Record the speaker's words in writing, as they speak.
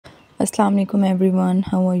Assalamu alaikum everyone.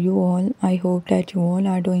 How are you all? I hope that you all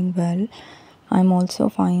are doing well. I'm also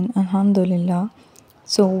fine, alhamdulillah.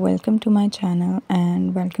 So welcome to my channel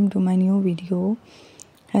and welcome to my new video.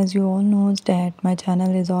 As you all knows that my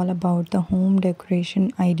channel is all about the home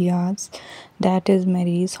decoration ideas, that is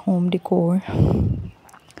Mary's home decor.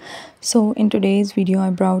 So in today's video I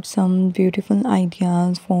brought some beautiful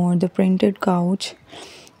ideas for the printed couch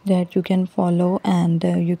that you can follow, and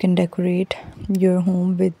you can decorate your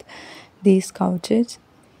home with these couches.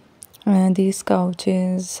 These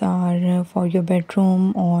couches are for your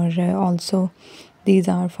bedroom, or also these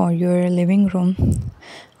are for your living room.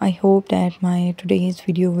 I hope that my today's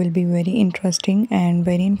video will be very interesting and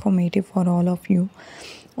very informative for all of you.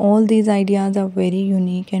 All these ideas are very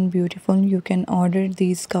unique and beautiful. You can order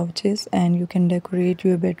these couches and you can decorate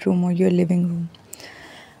your bedroom or your living room.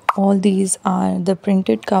 All these are the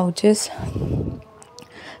printed couches.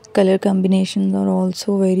 Color combinations are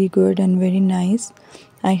also very good and very nice.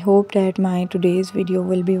 I hope that my today's video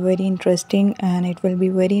will be very interesting and it will be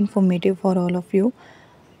very informative for all of you.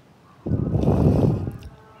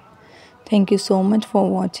 Thank you so much for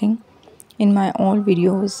watching. In my all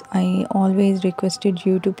videos, I always requested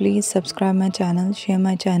you to please subscribe my channel, share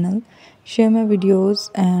my videos,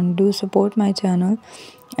 and do support my channel,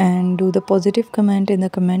 and do the positive comment in the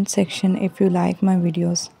comment section if you like my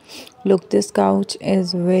videos. Look, this couch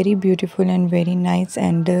is very beautiful and very nice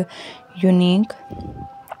and unique.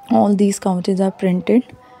 All these couches are printed,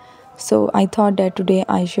 so I thought that today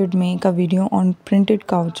I should make a video on printed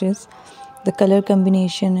couches. The color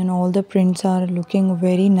combination and all the prints are looking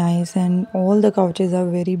very nice, and all the couches are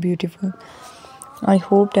very beautiful. I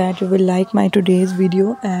hope that you will like my today's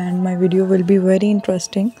video, and my video will be very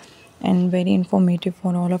interesting and very informative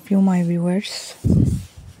for all of you, my viewers.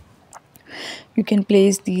 You can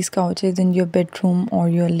place these couches in your bedroom or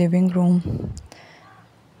your living room.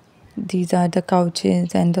 These are the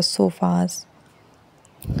couches and the sofas,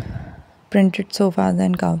 printed sofas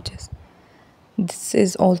and couches. This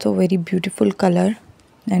is also very beautiful color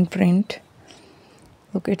and print.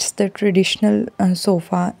 Look, it's the traditional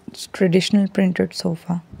sofa, it's traditional printed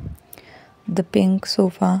sofa. The pink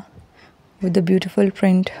sofa with the beautiful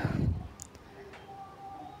print.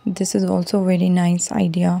 This is also very nice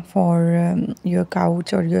idea for your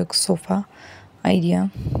couch or your sofa idea.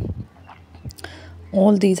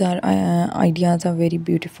 All these are ideas are very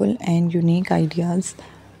beautiful and unique ideas.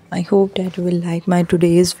 I hope that you will like my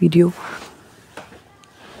today's video,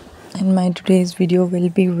 and my today's video will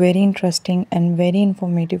be very interesting and very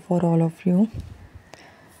informative for all of you.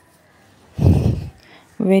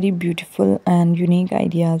 Very beautiful and unique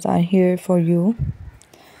ideas are here for you.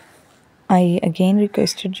 I again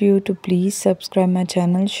requested you to please subscribe my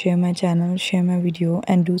channel, share my video,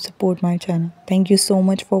 and do support my channel. Thank you so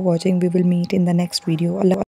much for watching. We will meet in the next video. Allah